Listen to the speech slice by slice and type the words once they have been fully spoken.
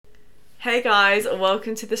Hey guys,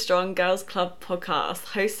 welcome to the Strong Girls Club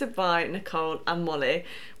podcast, hosted by Nicole and Molly.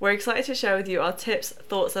 We're excited to share with you our tips,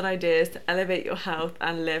 thoughts and ideas to elevate your health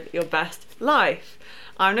and live your best life.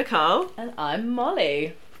 I'm Nicole. And I'm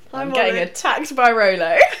Molly. Hi, I'm Molly. getting attacked by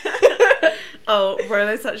Rolo. Oh,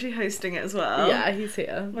 Rolo's actually hosting it as well. Yeah, he's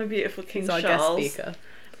here. My beautiful King He's our Charles. guest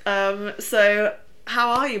speaker. So,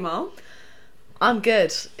 how are you, Mol? I'm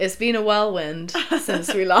good. It's been a whirlwind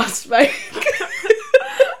since we last spoke.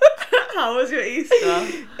 How was your Easter?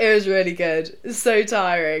 It was really good. So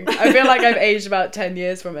tiring. I feel like I've aged about 10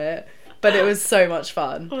 years from it, but it was so much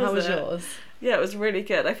fun. How was yours? Yeah, it was really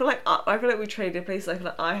good. I feel like we traded places. I feel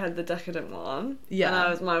like I had the decadent one.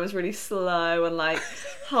 Yeah. And mine was really slow and like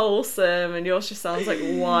wholesome, and yours just sounds like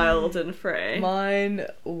wild and free. Mine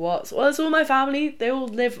was... Well, it's all my family. They all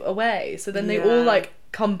live away. So then they all like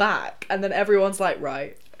come back, and then everyone's like,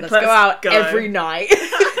 right, let's go out every night.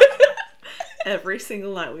 Every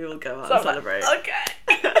single night we will go out and celebrate. Okay.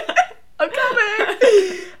 I'm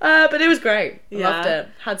coming. But it was great. Yeah. Loved it.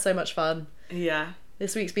 Had so much fun. Yeah.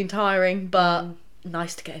 This week's been tiring, but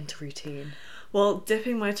nice to get into routine. Well,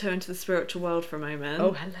 dipping my toe into the spiritual world for a moment.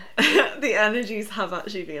 Oh, hello. The energies have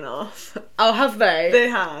actually been off. Oh, have they? They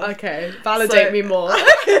have. Okay. Validate me more.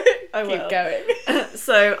 I will. Keep going.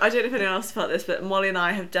 So, I don't know if anyone else felt this, but Molly and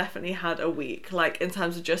I have definitely had a week, like, in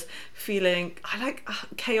terms of just feeling,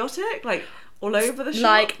 chaotic, like, all over the shop.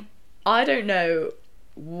 Like, I don't know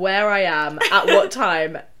where I am, at what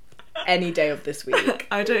time, any day of this week.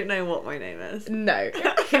 I don't know what my name is. No.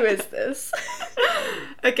 Who is this?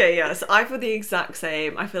 Okay, yeah, so I feel the exact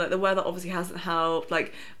same. I feel like the weather obviously hasn't helped.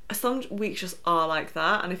 Like, some weeks just are like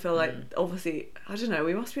that, and I feel like, obviously, I don't know,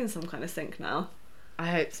 we must be in some kind of sync now.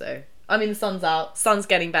 I hope so. I mean, the sun's out. Sun's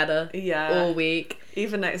getting better. Yeah. All week.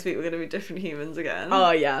 Even next week, we're going to be different humans again.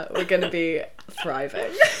 Oh, yeah. We're going to be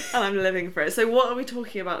thriving. And I'm living for it. So what are we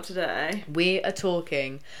talking about today? We are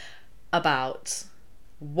talking about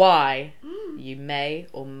why you may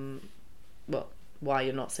or... why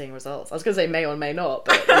you're not seeing results. I was going to say may or may not,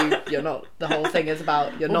 but you're not. The whole thing is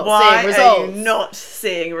about you're not seeing results. Why are you not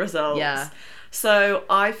seeing results? Yeah. So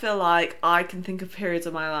I feel like I can think of periods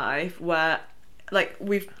of my life where, like,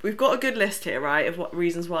 we've got a good list here, right, of what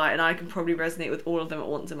reasons why, and I can probably resonate with all of them at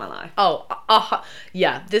once in my life. Oh,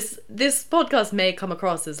 yeah. This podcast may come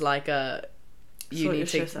across as like you need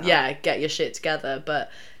to get your shit together,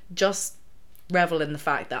 but just revel in the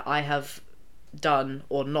fact that I have done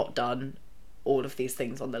or not done all of these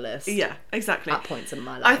things on the list. Yeah, exactly. At points in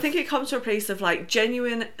my life. I think it comes to a place of like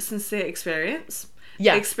genuine, sincere experience.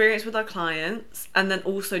 Yeah. Experience with our clients, and then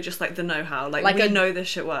also just like the know-how. Like we know this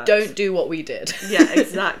shit works. Don't do what we did. Yeah,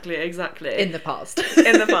 exactly. In the past.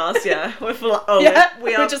 In the past, yeah. We're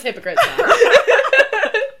we're just hypocrites now.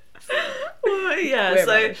 Well,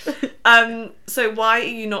 yeah. So why are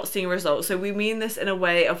you not seeing results? So we mean this in a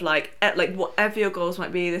way of like whatever your goals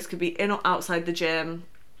might be. This could be in or outside the gym.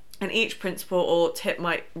 And each principle or tip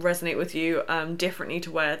might resonate with you differently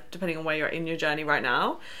depending on where you're at in your journey right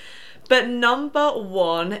now. But number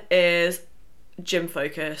one is gym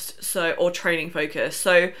focused, or training focused.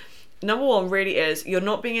 So number one really is you're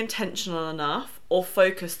not being intentional enough or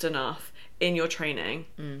focused enough in your training.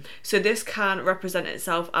 So this can represent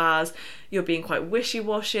itself as you're being quite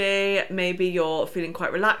wishy-washy, maybe you're feeling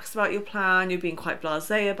quite relaxed about your plan, you're being quite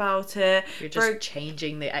blasé about it. You're just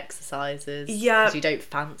changing the exercises. Yeah. Because you don't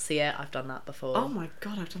fancy it. I've done that before. Oh my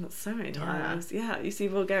god, I've done it so many times. Yeah, you see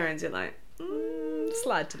Bulgarians, you're like...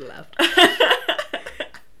 slide to the left. Oh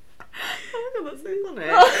my god, that's so funny.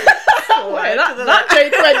 Wait, that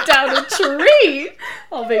joke went down a tree.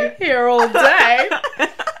 I'll be here all day.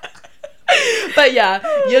 But yeah,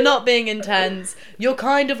 you're not being intense. You're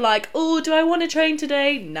kind of like, oh, do I want to train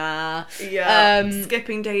today? Nah. Yeah.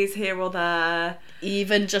 Skipping days here or there.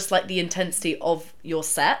 Even just like the intensity of your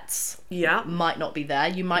sets might not be there.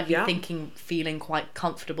 You might be feeling quite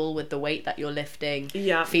comfortable with the weight that you're lifting.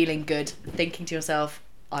 Yeah. Feeling good. Thinking to yourself,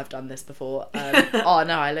 I've done this before. Oh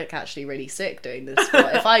no, I look actually really sick doing this.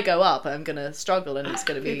 If I go up, I'm going to struggle and it's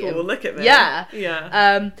going to be... People will look at me. Yeah.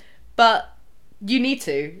 Yeah. But you need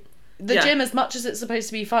to. The gym, as much as it's supposed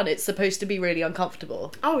to be fun, it's supposed to be really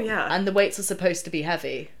uncomfortable. Oh, yeah. And the weights are supposed to be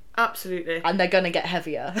heavy. Absolutely. And they're going to get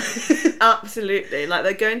heavier. Absolutely. Like,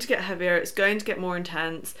 they're going to get heavier, it's going to get more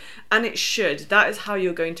intense, and it should. That is how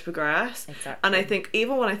you're going to progress. Exactly. And I think,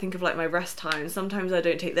 even when I think of, like, my rest times, sometimes I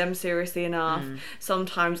don't take them seriously enough.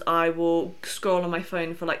 Sometimes I will scroll on my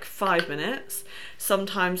phone for, like, 5 minutes.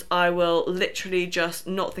 Sometimes I will literally just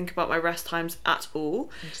not think about my rest times at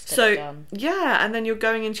all. Yeah, and then you're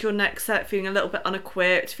going into your next set feeling a little bit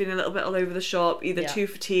unequipped, feeling a little bit all over the shop, either too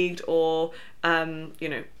fatigued or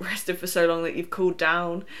rested for so long that you've cooled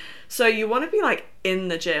down. So you want to be like in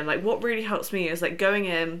the gym. Like what really helps me is like going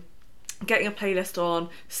in, getting a playlist on,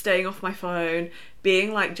 staying off my phone,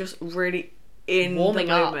 being like just really in warming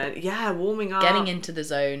the moment. Warming up, getting into the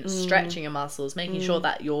zone, stretching your muscles, making sure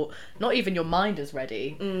that not even your mind is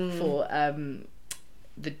ready for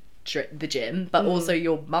the gym, but also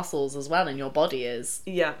your muscles as well, and your body is.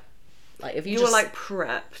 Like if you are like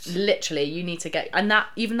prepped, literally you need to get, and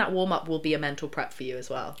that warm up will be a mental prep for you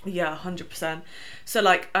as well. 100%. So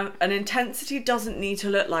like an intensity doesn't need to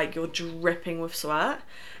look like you're dripping with sweat.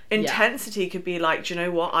 Intensity could be like, do you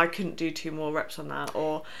know what, I couldn't do 2 more reps on that,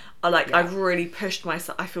 or I've really pushed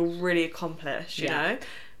myself, I feel really accomplished, you know.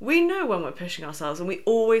 We know when we're pushing ourselves, and we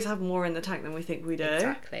always have more in the tank than we think we do.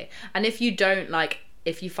 Exactly. And if you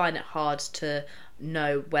find it hard to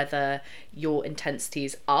know whether your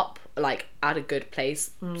intensity's up, like at a good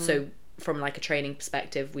place, so from like a training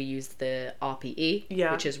perspective, we use the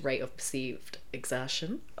RPE, which is rate of perceived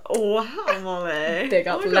exertion. Oh, wow, Molly. Big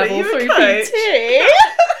up level 3 PT.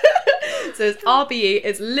 So it's RPE,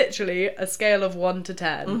 it's literally a scale of 1 to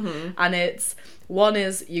 10. And it's 1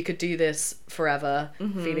 is you could do this forever,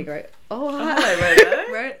 feeling great. Oh, hello,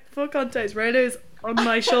 Rolo. For context, Rolo's on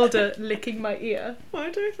my shoulder, licking my ear. Why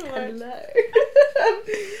do I feel like...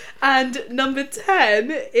 Hello. And number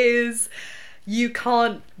 10 is you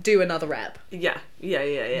can't do another rep. Yeah. You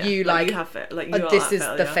you have it. Like you this is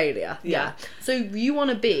the failure. Yeah. So you want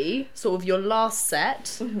to be sort of your last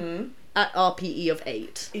set at RPE of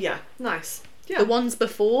 8. Yeah. Nice. Yeah. The ones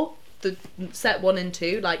before, the set 1 and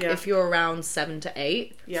 2, like if you're around 7 to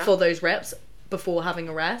 8 for those reps before having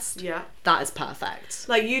a rest, that is perfect.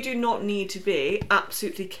 Like you do not need to be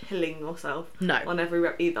absolutely killing yourself on every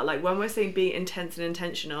rep either. Like when we're saying be intense and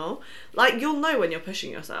intentional, like you'll know when you're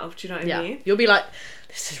pushing yourself. Do you know what I mean? You'll be like,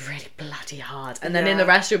 this is really bloody hard, and then in the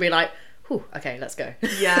rest you'll be like, whew, okay, let's go.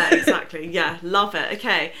 Yeah, exactly. Yeah, love it.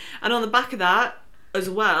 Okay, and on the back of that as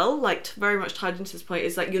well, like very much tied into this point,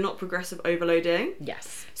 is like you're not progressive overloading.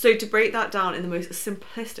 Yes. So to break that down in the most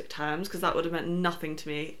simplistic terms, because that would have meant nothing to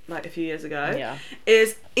me like a few years ago,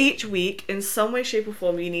 is each week in some way, shape or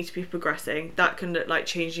form you need to be progressing. That can look like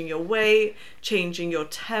changing your weight, changing your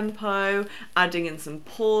tempo, adding in some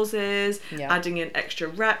pauses, adding in extra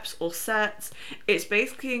reps or sets. It's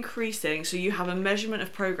basically increasing so you have a measurement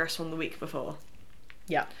of progress from the week before.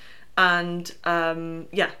 And and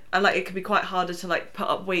like it can be quite harder to like put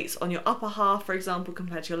up weights on your upper half, for example,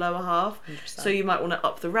 compared to your lower half. 100%. So you might want to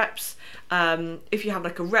up the reps. If you have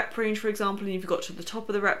like a rep range, for example, and you've got to the top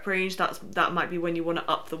of the rep range, that might be when you want to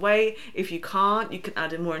up the weight. If you can't, you can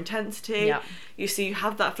add in more intensity. You see, you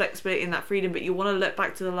have that flexibility and that freedom, but you want to look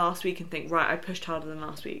back to the last week and think, right, I pushed harder than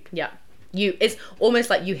last week. It's almost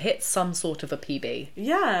like you hit some sort of a PB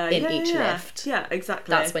in each lift. Yeah,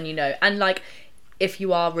 exactly. That's when you know. And like if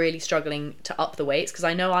you are really struggling to up the weights, because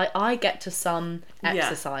I know I get to some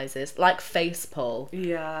exercises like face pull.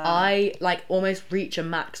 I like almost reach a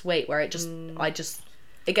max weight where it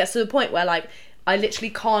gets to the point where like I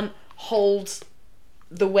literally can't hold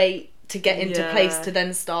the weight to get into place to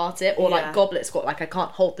then start it, or like goblet squat, like I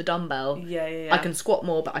can't hold the dumbbell. I can squat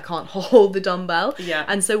more but I can't hold the dumbbell.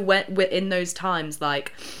 And so when we're in those times,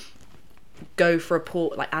 like go for a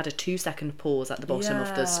pause, like add a 2-second pause at the bottom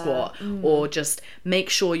of the squat, or just make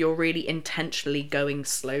sure you're really intentionally going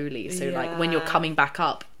slowly, so like when you're coming back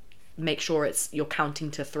up, make sure you're counting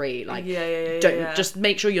to 3, like don't just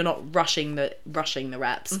make sure you're not rushing the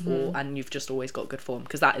reps, and you've just always got good form,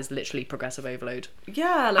 because that is literally progressive overload.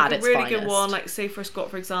 Like a really good one, like say for a squat,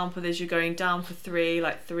 for example, is you're going down for 3,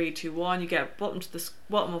 like 3, 2, 1, you get bottom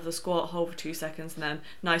of the squat, hold for 2 seconds, and then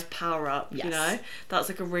nice power up. You know, that's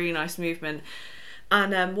like a really nice movement.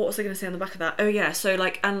 And what was I going to say on the back of that? So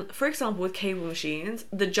like, and for example with cable machines,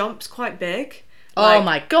 the jump's quite big. Like, oh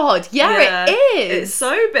my god, it is. It's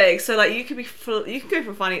so big. So like you can go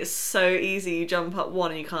from finding it so easy, you jump up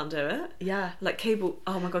 1 and you can't do it. Like cable.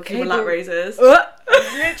 Oh my god, cable lat raises.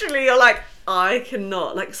 Literally, you're like, I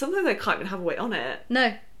cannot. Like sometimes I can't even have a weight on it.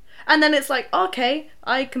 No. And then it's like, okay,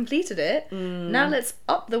 I completed it. Now let's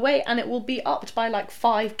up the weight, and it will be upped by like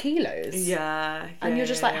 5 kilos. And you're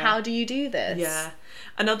just like, how do you do this?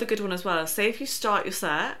 Another good one as well. Say if you start your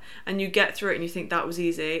set and you get through it and you think that was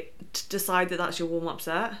easy, decide that that's your warm-up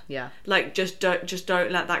set. Like just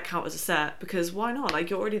don't let that count as a set, because why not?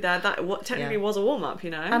 Like you're already there. That what technically was a warm-up,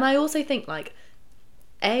 you know. And I also think like,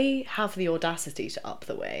 A, have the audacity to up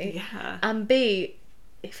the weight. And B,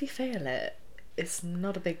 if you fail it, it's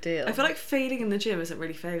not a big deal. I feel like failing in the gym isn't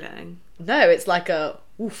really failing. No, it's like a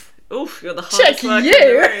oof. Oof, you're the hardest worker in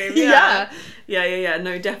the room. Yeah.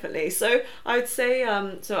 No, definitely. So I would say,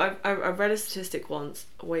 so I read a statistic once,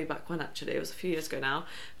 way back when actually, it was a few years ago now,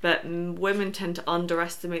 but women tend to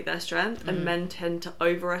underestimate their strength and men tend to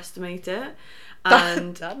overestimate it.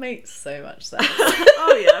 And that makes so much sense.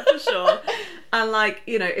 Oh yeah, for sure. And like,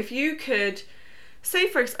 you know, if you could say,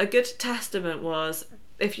 for a good testament was,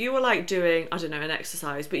 if you were like doing, I don't know, an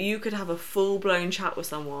exercise, but you could have a full-blown chat with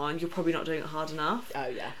someone, you're probably not doing it hard enough. Oh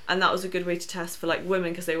yeah. And that was a good way to test for like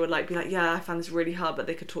women, because they would like be like, yeah, I found this really hard, but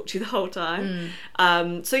they could talk to you the whole time.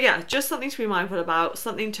 So yeah, just something to be mindful about,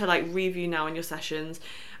 something to like review now in your sessions.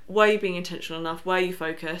 Were you being intentional enough? Were you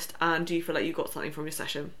focused? And do you feel like you got something from your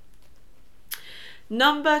session?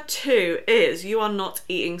 Number 2 is you are not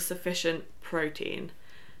eating sufficient protein.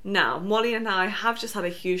 Now, Molly and I have just had a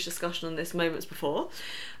huge discussion on this moments before,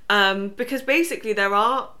 because basically there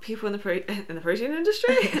are people in the protein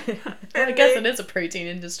industry. I guess it is a protein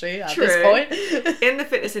industry at this point. In the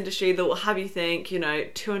fitness industry, that will have you think, you know,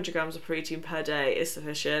 200 grams of protein per day is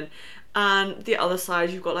sufficient. And the other side,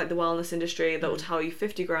 you've got like the wellness industry that will tell you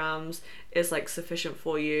 50 grams is like sufficient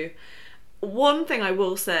for you. One thing I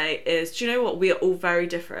will say is, do you know what? We are all very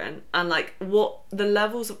different, and like what the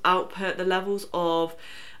levels of output, the levels of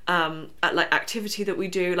like activity that we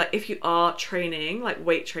do, like if you are training, like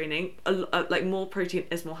weight training, like more protein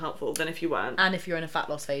is more helpful than if you weren't. And if you're in a fat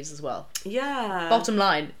loss phase as well. Yeah. Bottom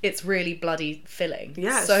line, it's really bloody filling.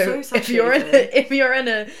 Yeah. So if you're in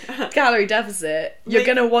a calorie deficit, you're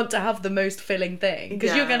gonna want to have the most filling thing,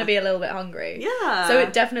 because you're gonna be a little bit hungry. Yeah. So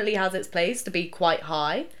it definitely has its place to be quite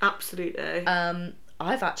high. Absolutely.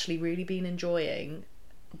 I've actually really been enjoying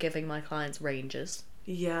giving my clients ranges.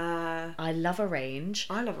 Yeah. I love a range.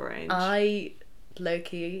 Low-key,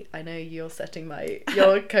 I know you're coaching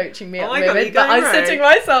me at the moment, but I'm setting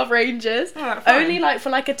myself ranges. Only like for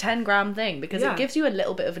like a 10 gram thing, because it gives you a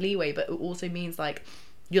little bit of leeway, but it also means like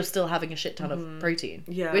you're still having a shit ton of protein.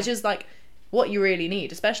 Yeah. Which is like what you really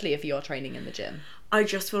need, especially if you're training in the gym. I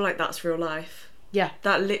just feel like that's real life. Yeah.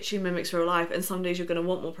 That literally mimics real life, and some days you're going to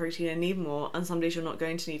want more protein and need more, and some days you're not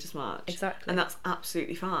going to need as much. Exactly. And that's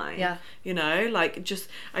absolutely fine. Yeah. You know, like, just,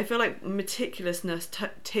 I feel like meticulousness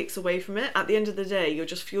takes away from it. At the end of the day, you're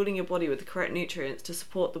just fueling your body with the correct nutrients to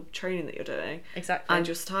support the training that you're doing. Exactly. And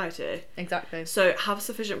your satiety. Exactly. So have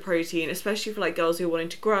sufficient protein, especially for like girls who are wanting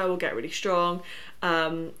to grow or get really strong.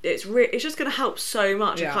 It's just going to help so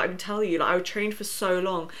much. Yeah. I can't even tell you. Like, I trained for so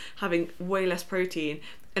long having way less protein,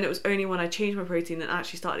 and it was only when I changed my protein and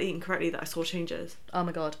actually started eating correctly that I saw changes. Oh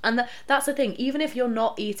my god. And that's the thing, even if you're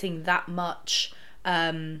not eating that much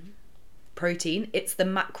protein, it's the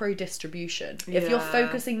macro distribution. If you're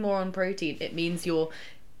focusing more on protein, it means you're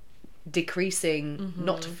decreasing,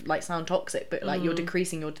 not to like sound toxic, but like you're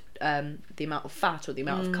decreasing your the amount of fat or the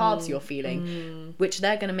amount of carbs you're feeling, which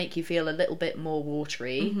they're going to make you feel a little bit more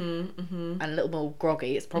watery and a little more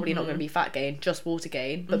groggy. It's probably not going to be fat gain, just water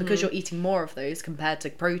gain, but because you're eating more of those compared to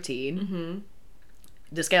protein,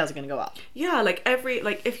 the scales are going to go up. Yeah, like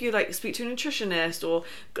if you like speak to a nutritionist or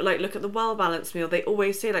like look at the well balanced meal, they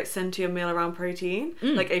always say like center your meal around protein,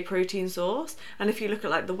 like a protein source. And if you look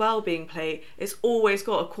at like the well-being plate, it's always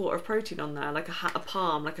got a quarter of protein on there, like a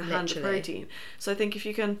palm, like a hand of protein. So I think if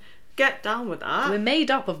you can get down with that, we're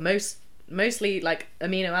made up of mostly like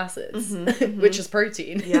amino acids, which is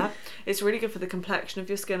protein. Yeah, it's really good for the complexion of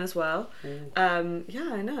your skin as well. Yeah,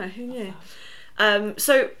 I know, who knew.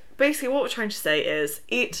 So basically what we're trying to say is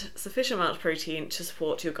eat sufficient amount of protein to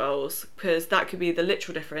support your goals, because that could be the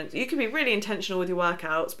literal difference. You can be really intentional with your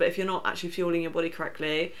workouts, but if you're not actually fueling your body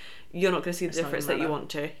correctly, you're not going to see the difference that you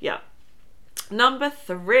want to. Yeah. Number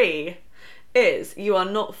 3 is you are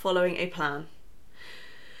not following a plan.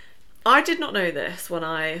 I did not know this when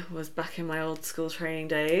I was back in my old school training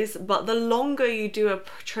days, but the longer you do a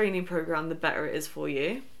training program, the better it is for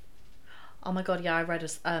you. Oh my god, yeah, I read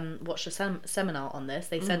watched a seminar on this.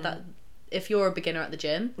 They said that if you're a beginner at the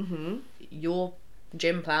gym, your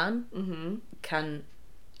gym plan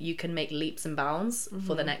you can make leaps and bounds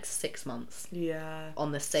for the next 6 months. Yeah.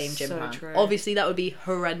 On the same gym plan. True. Obviously, that would be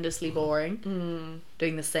horrendously boring.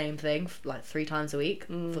 Doing the same thing like 3 times a week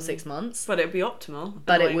for 6 months. But it would be optimal.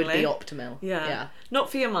 But it would be optimal. Yeah. Not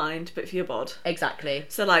for your mind, but for your bod. Exactly.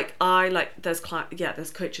 So like there's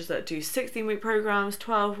coaches that do 16-week programs,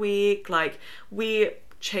 12-week. Like we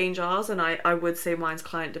change ours, and I would say mine's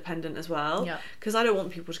client dependent as well, because I don't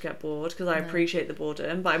want people to get bored, because I appreciate the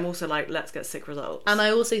boredom, but I'm also like, let's get sick results. And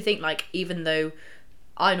I also think like, even though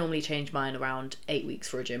I normally change mine around 8 weeks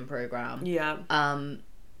for a gym program,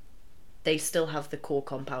 they still have the core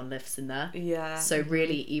compound lifts in there, so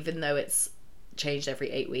really, even though it's changed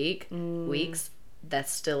every 8 weeks, they're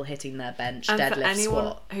still hitting their bench, and deadlift, for anyone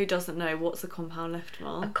squat. who doesn't know, what's a compound lift,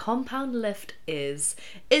 Mal? A compound lift is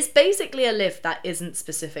basically a lift that isn't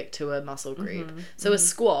specific to a muscle group. So a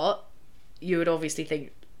squat, you would obviously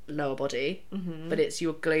think lower body, but it's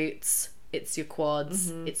your glutes, it's your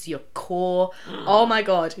quads, it's your core. Oh my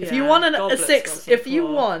god! If you want you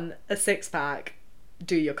want a 6-pack,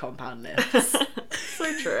 do your compound lifts.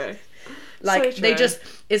 So true. Like, so they just,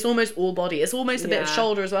 it's almost all body. It's almost a bit of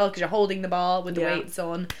shoulder as well, because you're holding the bar with the weights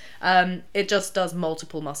on. It just does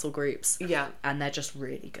multiple muscle groups. Yeah. And they're just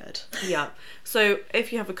really good. Yeah. So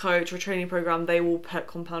if you have a coach or a training program, they will put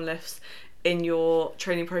compound lifts in your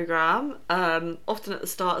training program, often at the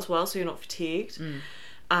start as well, so you're not fatigued.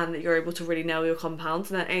 And that you're able to really nail your compounds,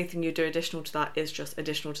 and then anything you do additional to that is just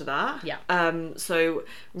additional to that. Yeah. So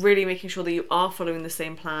really making sure that you are following the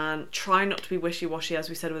same plan. Try not to be wishy-washy, as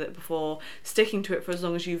we said with it before. Sticking to it for as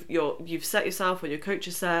long as you've set yourself, or your coach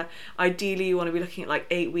has set. Ideally, you want to be looking at like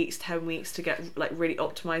 8 weeks, 10 weeks to get like really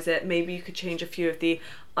optimize it. Maybe you could change a few of the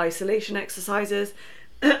isolation exercises.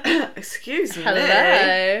 Excuse me.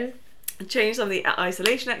 Hello. Change some of the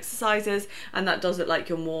isolation exercises, and that does it like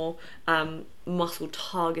your more muscle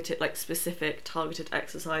targeted, like specific targeted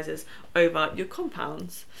exercises over your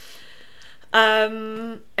compounds.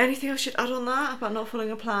 Anything I should add on that about not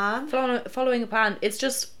following a plan? Following a plan, it's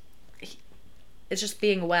just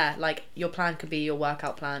being aware. Like, your plan could be your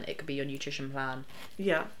workout plan, it could be your nutrition plan.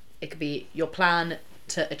 Yeah. It could be your plan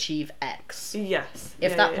to achieve X. Yes.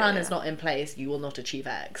 If that plan is not in place, you will not achieve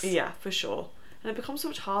X. Yeah, for sure. And it becomes so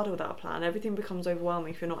much harder without a plan. Everything becomes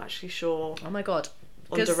overwhelming if you're not actually sure. Oh my god.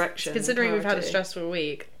 On direction. Considering we've had a stressful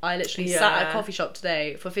week, I literally sat at a coffee shop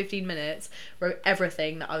today for 15 minutes, wrote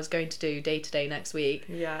everything that I was going to do day to day next week.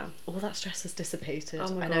 Yeah. All that stress has dissipated. Oh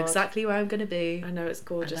my I God. know exactly where I'm going to be. I know, it's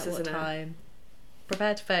gorgeous, isn't it? Time.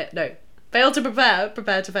 Prepare to fail. No. Fail to prepare,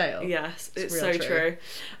 prepare to fail. Yes, it's so true.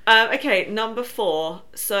 Okay, number 4.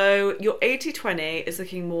 So your 80-20 is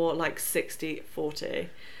looking more like 60-40.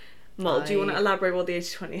 Mol, do you want to elaborate what the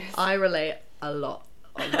 80-20 is? I relate a lot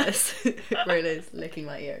on this. Really, licking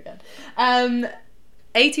my ear again.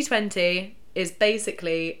 80-20 is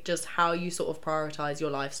basically just how you sort of prioritise your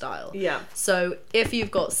lifestyle. Yeah. So if you've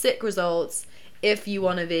got sick results, if you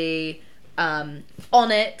want to be on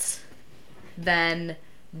it, then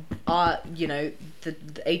you know, the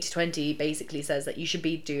 80-20 basically says that you should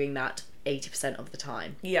be doing that 80% of the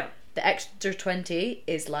time. Yeah. The extra 20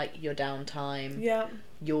 is like your downtime. Yeah.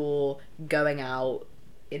 You're going out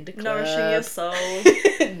in the club. Nourishing your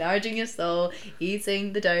soul.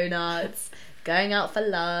 Eating the donuts. Going out for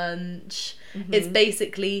lunch. It's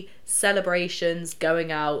basically celebrations,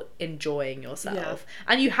 going out, enjoying yourself.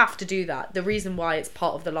 Yeah. And you have to do that. The reason why it's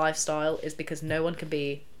part of the lifestyle is because no one can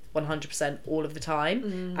be 100% all of the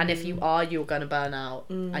time, and if you are, you're going to burn out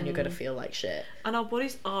and you're going to feel like shit. And our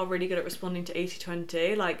bodies are really good at responding to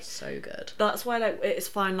 80-20, like, so good. That's why, like, it's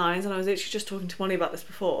fine lines, and I was literally just talking to Molly about this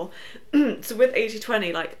before. So with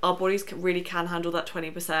 80-20, like, our bodies really can handle that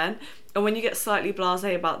 20%, and when you get slightly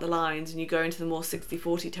blasé about the lines and you go into the more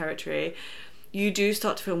 60-40 territory, you do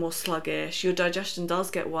start to feel more sluggish, your digestion does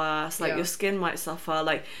get worse, like your skin might suffer.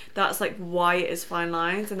 Like, that's like why it is fine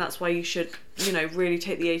lines, and that's why you should, you know, really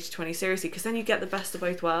take the 80-20 seriously, because then you get the best of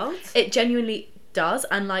both worlds. It genuinely does,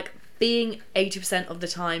 and like being 80% of the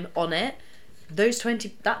time on it, that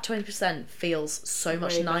 20% feels so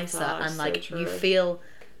much nicer, and like you feel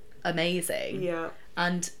amazing. Yeah.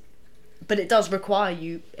 But it does require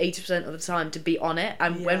you 80% of the time to be on it.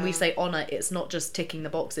 And when we say on it, it's not just ticking the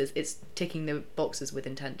boxes, it's ticking the boxes with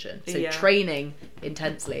intention. So training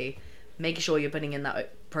intensely, making sure you're putting in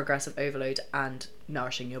that progressive overload and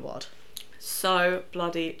nourishing your bod. So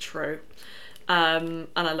bloody true. And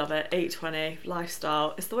I love it. 80-20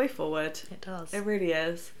 lifestyle. It's the way forward. It does. It really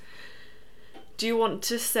is. Do you want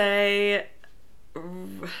to say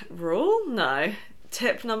rule? No.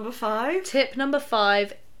 Tip number 5? Tip number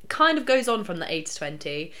 5 kind of goes on from the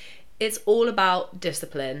 80-20. It's all about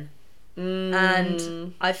discipline.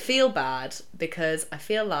 And I feel bad because I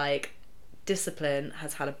feel like discipline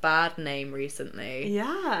has had a bad name recently.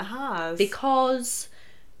 Yeah, it has. Because,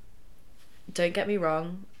 don't get me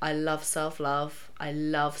wrong, I love self-love, I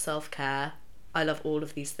love self-care, I love all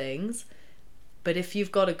of these things. But if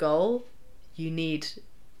you've got a goal, you need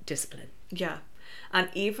discipline. Yeah. And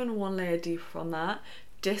even one layer deeper from that,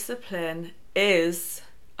 discipline is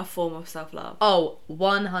a form of self-love. Oh,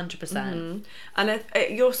 100%. And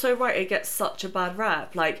you're so right, it gets such a bad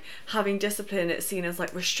rep. Like, having discipline, it's seen as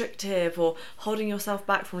like restrictive or holding yourself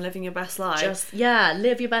back from living your best life. Just,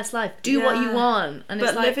 live your best life. Do what you want. And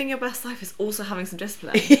but living your best life is also having some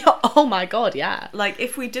discipline. Oh my God, yeah. Like,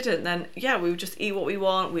 if we didn't, then we would just eat what we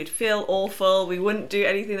want, we'd feel awful, we wouldn't do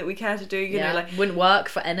anything that we care to do, you know, like, wouldn't work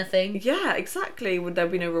for anything. Yeah, exactly. Would there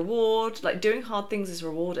be no reward? Like, doing hard things is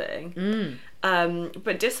rewarding.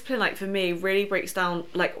 But discipline, like, for me, really breaks down,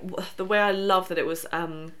 like, the way I love that it was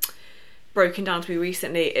broken down to me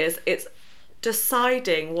recently is it's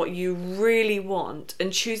deciding what you really want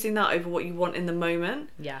and choosing that over what you want in the moment.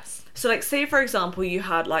 Yes. So, like, say for example you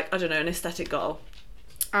had, like, I don't know, an aesthetic goal,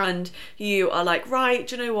 and you are like, right,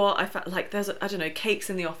 do you know what, I felt like there's I don't know, cakes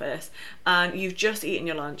in the office, and you've just eaten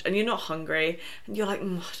your lunch and you're not hungry, and you're like,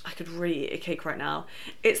 I could really eat a cake right now.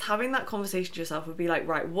 It's having that conversation to yourself would be like,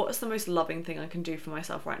 right, what is the most loving thing I can do for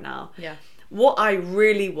myself right now? Yeah. What I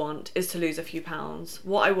really want is to lose a few pounds.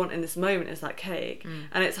 What I want in this moment is that cake.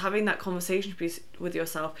 And it's having that conversation piece with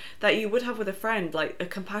yourself that you would have with a friend, like a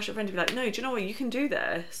compassionate friend, to be like, no, do you know what? You can do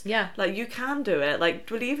this. Yeah. Like, you can do it. Like,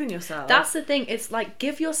 believe in yourself. That's the thing. It's like,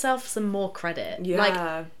 give yourself some more credit. Yeah.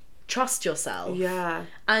 Like, trust yourself. Yeah.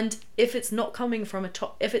 And if it's not coming from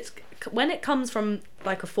when it comes from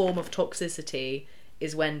like a form of toxicity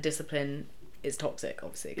is when discipline is toxic,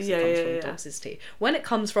 obviously, because it comes from toxicity. When it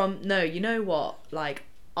comes from, no, you know what, like,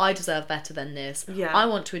 I deserve better than this. Yeah. I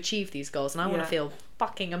want to achieve these goals and I want to feel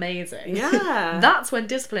fucking amazing. Yeah. That's when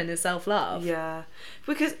discipline is self-love. Yeah.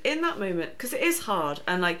 Because in that moment, because it is hard,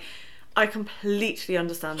 and like, I completely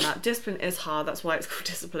understand that. Discipline is hard, that's why it's called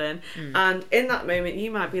discipline. And in that moment,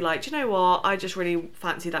 you might be like, do you know what, I just really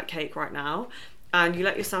fancy that cake right now. And you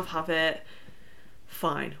let yourself have it.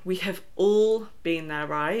 Fine, we have all been there,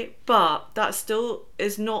 right? But that still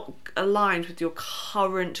is not aligned with your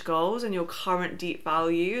current goals and your current deep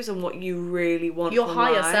values and what you really want. Your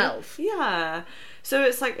higher self. Yeah. So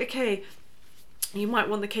it's like, okay, you might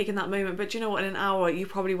want the cake in that moment, but do you know what, in an hour you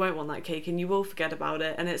probably won't want that cake and you will forget about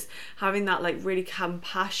it. And it's having that like really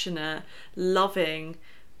compassionate, loving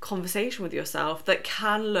conversation with yourself that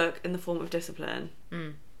can look in the form of discipline.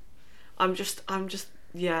 I'm just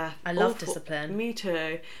yeah, I love discipline. Me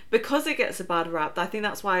too, because it gets a bad rap. I think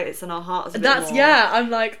that's why it's in our hearts. I'm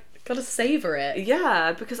like, gotta savor it.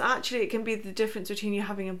 Yeah, because actually it can be the difference between you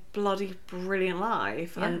having a bloody brilliant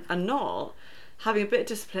life and not having a bit of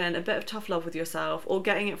discipline, a bit of tough love with yourself, or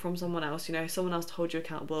getting it from someone else. You know, someone else to hold you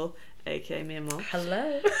accountable, aka me and Mom.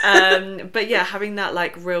 Hello. But yeah, having that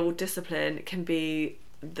like real discipline can be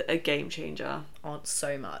a game changer. Oh,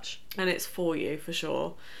 so much, and it's for you for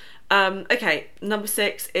sure. Okay, number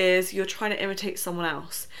 6 is you're trying to imitate someone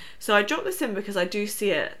else. So I dropped this in because I do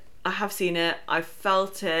see it. I have seen it. I've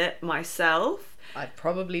felt it myself. I've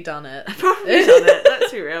probably done it.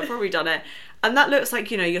 Let's be real. I've probably done it. And that looks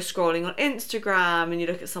like, you know, you're scrolling on Instagram and you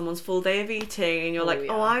look at someone's full day of eating and you're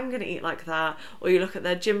oh, I'm going to eat like that. Or you look at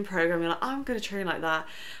their gym program and you're like, I'm going to train like that.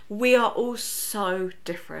 We are all so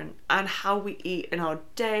different. And how we eat in our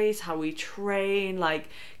days, how we train, like,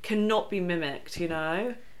 cannot be mimicked, you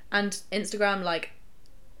know? And Instagram, like,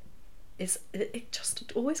 it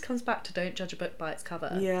just always comes back to don't judge a book by its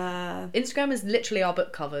cover. Yeah. Instagram is literally our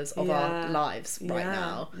book covers of our lives right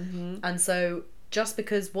now. And so just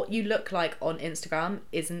because what you look like on Instagram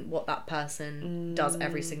isn't what that person does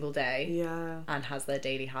every single day and has their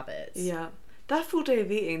daily habits. Yeah. That full day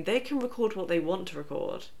of eating, they can record what they want to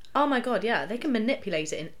record. Oh my God, yeah. They can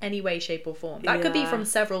manipulate it in any way, shape or form. That could be from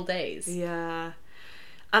several days. Yeah.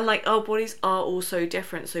 And like, our bodies are all so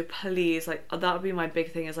different, so please, like, that would be my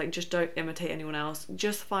big thing, is like, just don't imitate anyone else.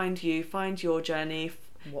 Just find your journey.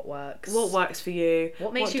 What works for you,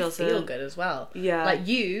 what makes you feel good as well. Yeah, like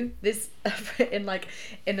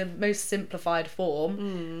in a most simplified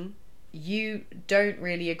form, you don't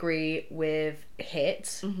really agree with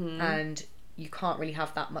HIIT, and you can't really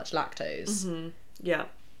have that much lactose. Yeah,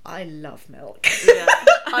 I love milk. Yeah.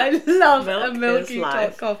 I love a milky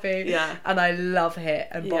top coffee. Yeah. And I love HIIT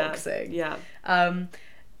and boxing. Yeah.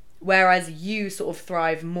 Whereas you sort of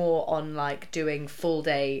thrive more on like doing full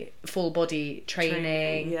body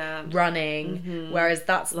training, running. Whereas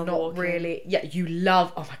that's love not walking. Really. Yeah, you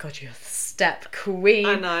love. Oh my God, you're the step queen.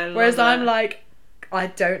 I know. Whereas I'm like, I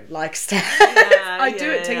don't like steps. I do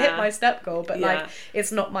it to hit my step goal, but like,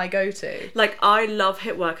 it's not my go-to. Like, I love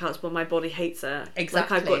HIIT workouts, but my body hates it.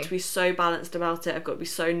 Exactly. Like, I've got to be so balanced about it. I've got to be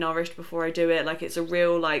so nourished before I do it. Like, it's a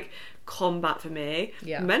real like combat for me.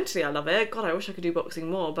 Yeah. Mentally, I love it. God, I wish I could do boxing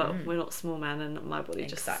more, but we're not small men, and my body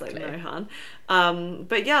just is like, no, hun.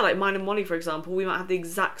 But yeah, like mine and Molly, for example, we might have the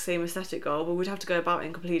exact same aesthetic goal, but we'd have to go about it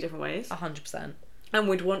in completely different ways. 100%. And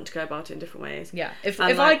we'd want to go about it in different ways. Yeah. If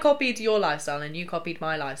I copied your lifestyle and you copied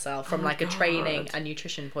my lifestyle from a training and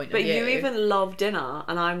nutrition point of view. But you even love dinner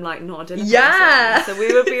and I'm like not a dinner person. So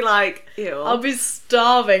we would be like, ew. I'll be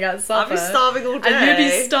starving at supper. I'd be starving all day. And you'd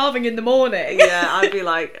be starving in the morning. Yeah, I'd be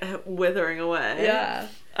like withering away. Yeah.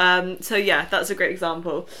 So yeah, that's a great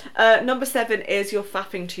example. Number 7 is you're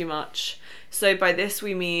faffing too much. So by this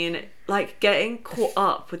we mean like getting caught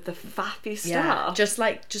up with the faffy stuff.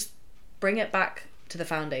 Yeah, just bring it back to the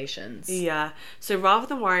foundations. Yeah. So rather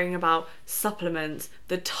than worrying about supplements,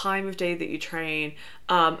 the time of day that you train,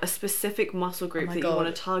 a specific muscle group that you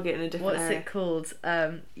want to target in a different area. What's it called?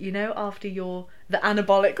 After the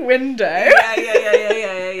anabolic window.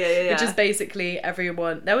 Yeah. Which is basically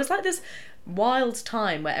everyone. There was like this wild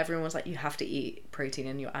time where everyone was like, you have to eat protein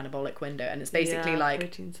in your anabolic window, and it's basically like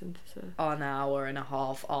protein synthesis. An hour and a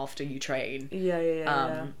half after you train.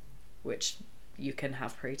 Yeah. Which you can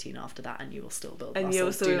have protein after that and you will still build muscle. And you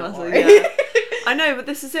will still build muscle, yeah. I know, but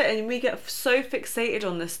this is it, and we get so fixated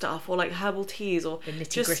on this stuff, or like herbal teas, or the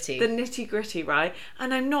nitty-gritty. The nitty-gritty, right?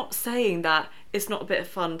 And I'm not saying that it's not a bit of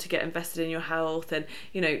fun to get invested in your health and,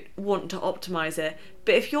 want to optimize it,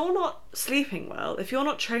 but if you're not sleeping well, if you're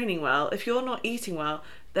not training well, if you're not eating well,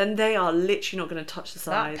 then they are literally not going to touch the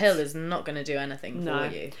sides. That pill is not going to do anything for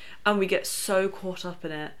you. And we get so caught up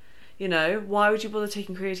in it. Why would you bother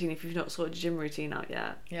taking creatine if you've not sorted your gym routine out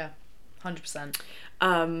yet? Yeah, 100%.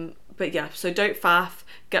 But yeah, so don't faff,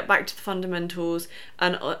 get back to the fundamentals,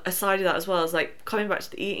 and aside of that as well, is like coming back to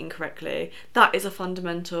the eating correctly. That is a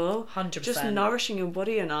fundamental. 100%. Just nourishing your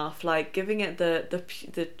body enough, like giving it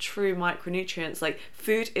the true micronutrients. Like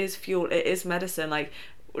food is fuel, it is medicine. Like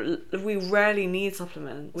we rarely need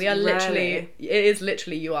supplements. We are literally, it is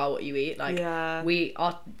literally you are what you eat. Like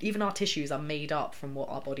even our tissues are made up from what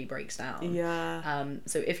our body breaks down. Yeah.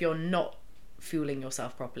 So if you're not fueling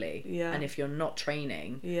yourself properly, and if you're not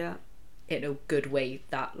training, in a good way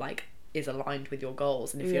that like is aligned with your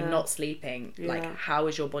goals, and if you're not sleeping, like how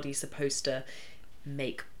is your body supposed to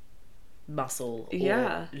make muscle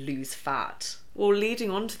or lose fat? Well, leading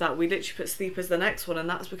on to that, we literally put sleep as the next one, and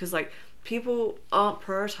that's because like people aren't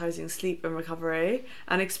prioritizing sleep and recovery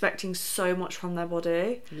and expecting so much from their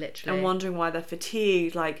body, literally, and wondering why they're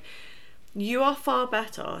fatigued. Like, you are far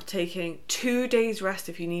better taking 2 days rest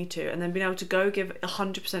if you need to, and then being able to go give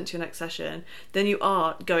 100% to your next session, than you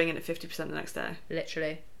are going in at 50% the next day.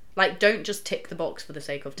 Literally. Like, don't just tick the box for the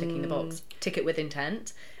sake of ticking the box. Tick it with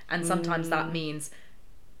intent. And sometimes that means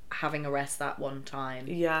having a rest that one time.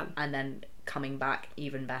 Yeah. And then coming back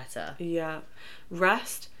even better. Yeah.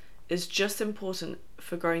 Rest is just important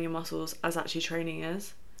for growing your muscles as actually training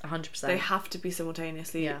is. 100%. They have to be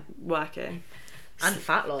simultaneously working. And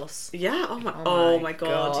fat loss. Yeah. Oh my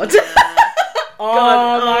god. Yeah.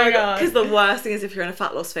 Oh my god. Because the worst thing is if you're in a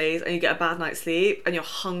fat loss phase and you get a bad night's sleep and your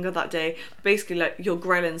hunger that day, basically like your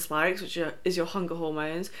ghrelin spikes, which is your hunger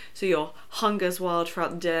hormones. So your hunger's wild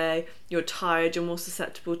throughout the day. You're tired. You're more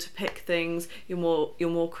susceptible to pick things. You're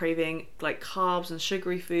more craving like carbs and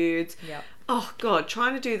sugary foods. Yeah. Oh god,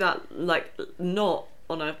 trying to do that like not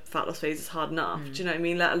on a fat loss phase is hard enough. Do you know what I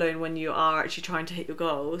mean? Let alone when you are actually trying to hit your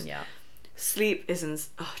goals. Yeah. Sleep isn't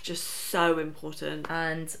just so important.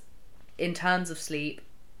 And in terms of sleep,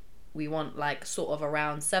 we want like sort of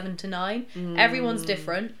around 7 to 9. Everyone's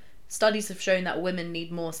different. Studies have shown that women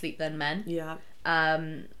need more sleep than men. Yeah.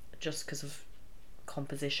 Just because of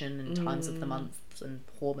composition and times of the month and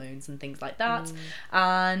hormones and things like that.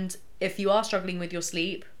 And if you are struggling with your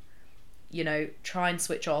sleep, try and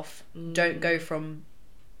switch off. Don't go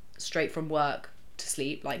straight from work to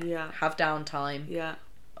sleep. Like have downtime. Yeah.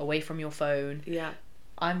 Away from your phone. Yeah.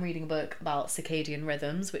 I'm reading a book about circadian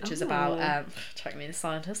rhythms, which is about check me the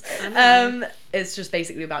scientist. It's just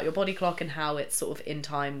basically about your body clock and how it's sort of in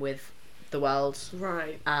time with the world.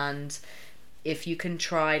 Right. And if you can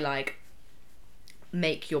try like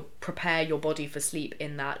prepare your body for sleep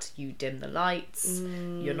in that you dim the lights,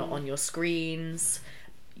 you're not on your screens,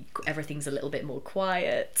 everything's a little bit more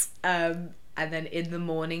quiet. And then in the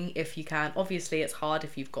morning, if you can, obviously it's hard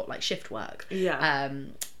if you've got like shift work. Yeah.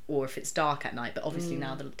 Or if it's dark at night, but obviously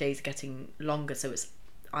now the days are getting longer, so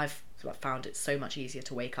I've found it so much easier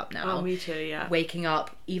to wake up now. Oh, me too, yeah. Waking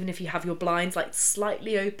up, even if you have your blinds like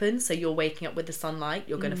slightly open, so you're waking up with the sunlight,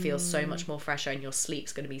 you're going to feel so much more fresher, and your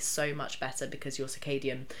sleep's going to be so much better because your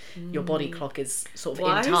circadian, your body clock is sort of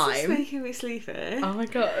in time. Why is this making me sleepy? Oh my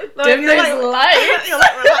god. Like, Dim those lights! You're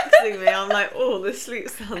like relaxing me. I'm like, oh, this sleep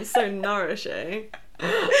sounds so nourishing.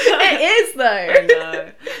 It is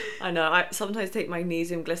though. I know. I sometimes take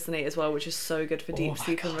magnesium glycinate as well, which is so good for deep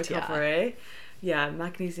sleep and recovery. Yeah,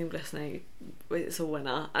 magnesium glycinate, it's a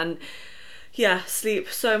winner. And Yeah, sleep,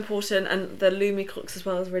 so important. And the Lumi clocks as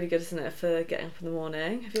well is really good, isn't it, for getting up in the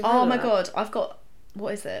morning? Have you oh my god, I've got,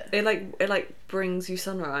 what is it? It brings you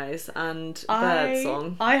sunrise and bird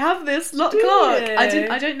song. I have this clock.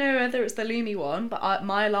 I don't know whether it's the Lumi one, but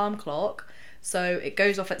my alarm clock, so it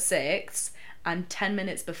goes off at 6, and 10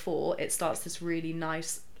 minutes before it starts this really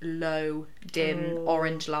nice low dim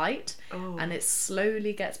orange light, and it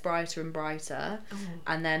slowly gets brighter and brighter,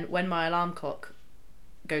 and then when my alarm clock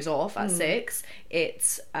goes off at 6,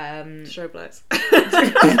 it's strobe lights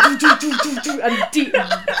and deep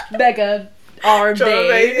mega R&B.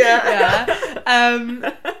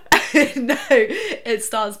 No, it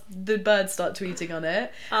starts, the birds start tweeting on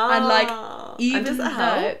it, and like, even and does it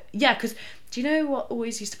help? Because do you know what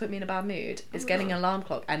always used to put me in a bad mood is getting an alarm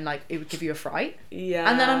clock, and like it would give you a fright. Yeah.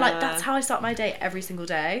 And then I'm like, that's how I start my day every single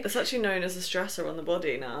day. It's actually known as a stressor on the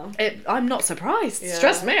body now. I'm not surprised. Yeah.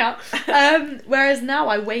 Stressed me out. Whereas now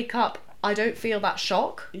I wake up, I don't feel that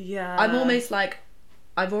shock. Yeah. I'm almost like,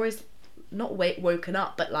 I've always not woken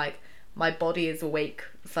up, but like my body is awake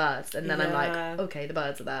first, and then I'm like, okay, the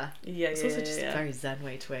birds are there. It's also just a very zen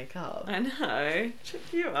way to wake up. I know, check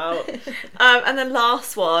you out. And then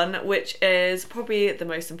last one, which is probably the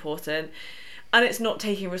most important, and it's not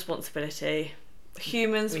taking responsibility.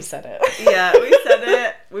 Humans, we said it. Yeah, we said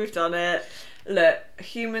it, we've done it. Look,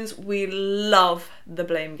 humans, we love the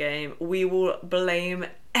blame game. We will blame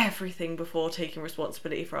everything before taking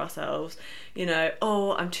responsibility for ourselves. You know,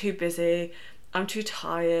 oh, I'm too busy, I'm too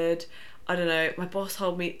tired, I don't know, my boss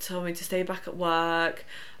told me to stay back at work,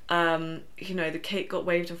 you know, the cake got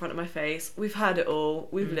waved in front of my face. We've heard it all,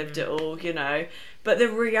 we've lived it all, you know, but the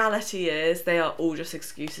reality is they are all just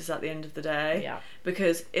excuses at the end of the day. Yeah.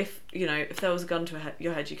 Because if there was a gun to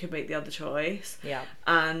your head, you could make the other choice. Yeah.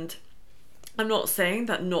 And I'm not saying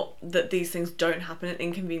that these things don't happen and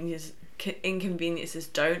inconveniences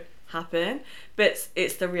don't happen, but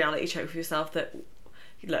it's the reality check for yourself that,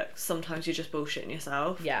 look, sometimes you're just bullshitting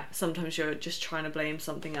yourself. Yeah. Sometimes you're just trying to blame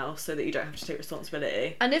something else so that you don't have to take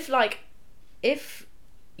responsibility. And if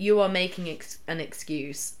you are making an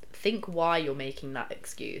excuse, think why you're making that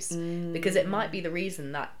excuse. Because it might be the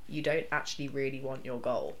reason that you don't actually really want your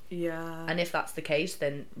goal. Yeah. And if that's the case,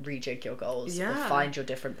 then rejig your goals or find your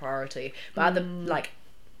different priority. But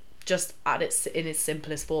just in its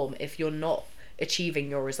simplest form, if you're not achieving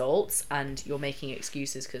your results and you're making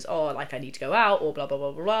excuses because I need to go out or blah blah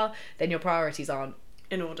blah blah blah, then your priorities aren't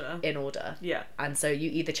in order. Yeah. And so you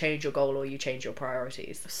either change your goal or you change your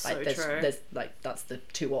priorities. So true. There's that's the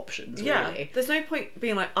two options, yeah, really. There's no point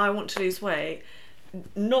being like, I want to lose weight,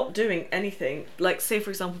 not doing anything, like say for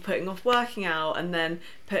example putting off working out and then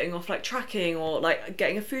putting off like tracking or like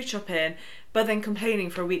getting a food shop in, but then complaining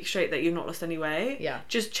for a week straight that you've not lost any weight. Yeah.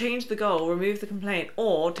 Just change the goal, remove the complaint,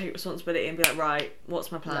 or take responsibility and be like, right,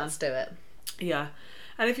 what's my plan? Let's do it. Yeah.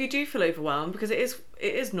 And if you do feel overwhelmed, because it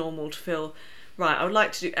is normal to feel, right, I would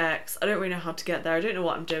like to do X, I don't really know how to get there, I don't know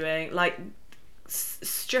what I'm doing, like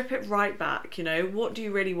strip it right back, you know, what do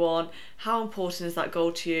you really want, how important is that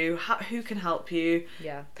goal to you, who can help you?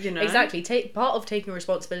 Yeah, you know, exactly. Part of taking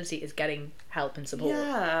responsibility is getting help and support.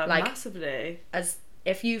 Yeah, like massively. As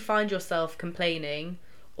if you find yourself complaining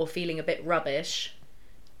or feeling a bit rubbish,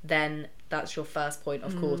 then that's your first point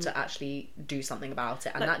of call to actually do something about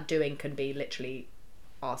it, and that doing can be literally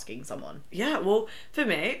asking someone. Yeah, well, for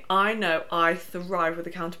me, I know I thrive with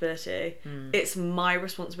accountability. It's my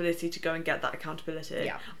responsibility to go and get that accountability.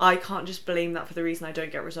 Yeah. I can't just blame that for the reason I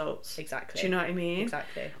don't get results. Exactly. Do you know what I mean?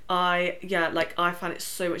 Exactly. I find it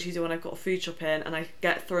so much easier when I've got a food shop in and I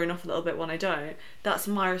get thrown off a little bit when I don't. That's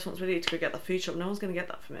my responsibility to go get that food shop. No one's going to get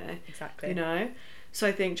that for me. Exactly. You know? So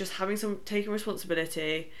I think just taking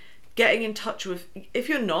responsibility, getting in touch with, if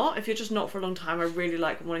you're just not for a long time, I really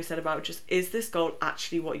like what he said about just, is this goal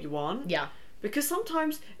actually what you want? Yeah. Because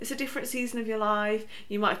sometimes it's a different season of your life.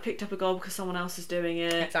 You might have picked up a goal because someone else is doing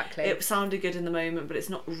it. Exactly. It sounded good in the moment, but it's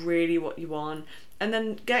not really what you want. And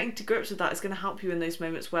then getting to grips with that is going to help you in those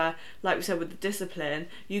moments where, like we said, with the discipline,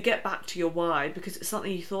 you get back to your why because it's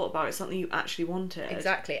something you thought about, it's something you actually wanted.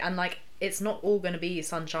 Exactly. And like, it's not all going to be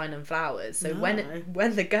sunshine and flowers. So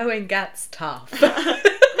when the going gets tough,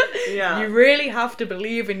 you really have to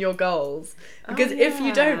believe in your goals, because if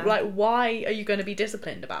you don't, like, why are you going to be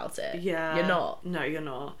disciplined about it? Yeah, you're not. No, you're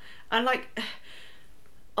not. And like,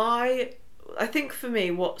 I think for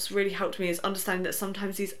me, what's really helped me is understanding that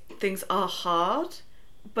sometimes these things are hard,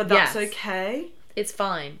 but that's okay. It's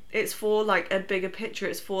fine. It's for like a bigger picture.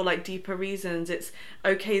 It's for like deeper reasons. It's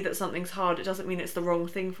okay that something's hard. It doesn't mean it's the wrong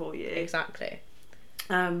thing for you. Exactly.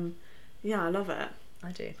 Yeah, I love it.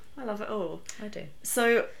 I do. I love it all. I do.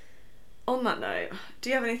 So, on that note, do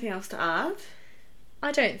you have anything else to add?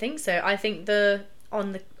 I don't think so. I think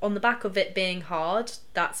on the back of it being hard,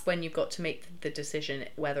 that's when you've got to make the decision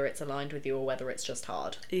whether it's aligned with you or whether it's just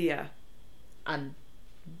hard. Yeah. And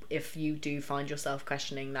if you do find yourself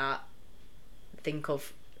questioning that, think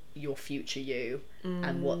of your future you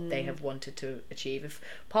and what they have wanted to achieve. If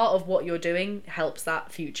part of what you're doing helps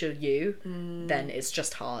that future you, then it's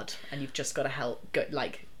just hard, and you've just got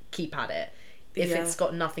to keep at it. If it's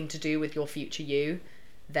got nothing to do with your future you,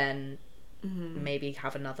 then maybe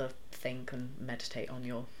have another think and meditate on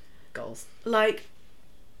your goals. Like,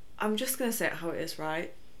 I'm just gonna say it how it is,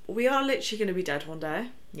 right? We are literally gonna be dead one day.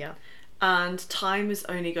 Yeah. And time is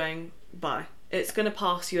only going by. It's gonna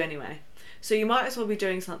pass you anyway. So you might as well be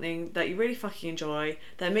doing something that you really fucking enjoy,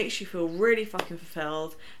 that makes you feel really fucking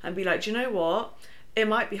fulfilled, and be like, do you know what? It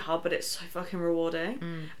might be hard, but it's so fucking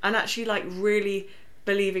rewarding. And actually, like, really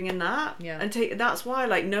believing in that. Yeah. And that's why,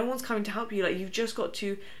 like, no one's coming to help you. Like, you've just got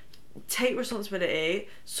to take responsibility,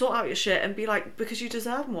 sort out your shit, and be like, because you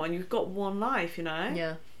deserve more, and you've got one life, you know?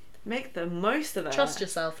 Yeah. Make the most of it. Trust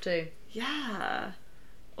yourself too. Yeah.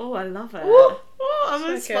 Oh, I love it. Ooh. Oh,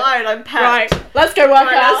 I'm inspired. I'm pepped. Right, let's go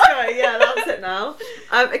work out. Let's go. Yeah, that's it now.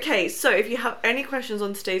 Okay, so if you have any questions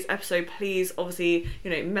on today's episode, please, obviously,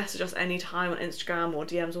 message us anytime on Instagram or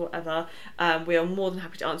DMs or whatever. We are more than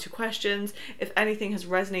happy to answer your questions. If anything has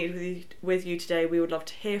resonated with you today, we would love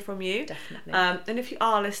to hear from you. Definitely. And if you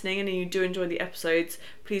are listening and you do enjoy the episodes,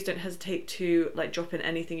 please don't hesitate to drop in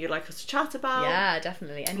anything you'd like us to chat about. Yeah,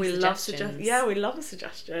 definitely. Any suggestions? We love a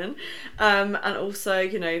suggestion. And also,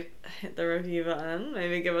 hit the review button.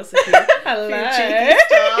 Maybe give us a few cheeky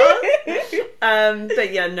stars.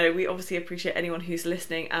 But yeah, no, we obviously appreciate anyone who's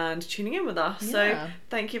listening and tuning in with us. Yeah. So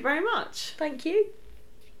thank you very much. Thank you.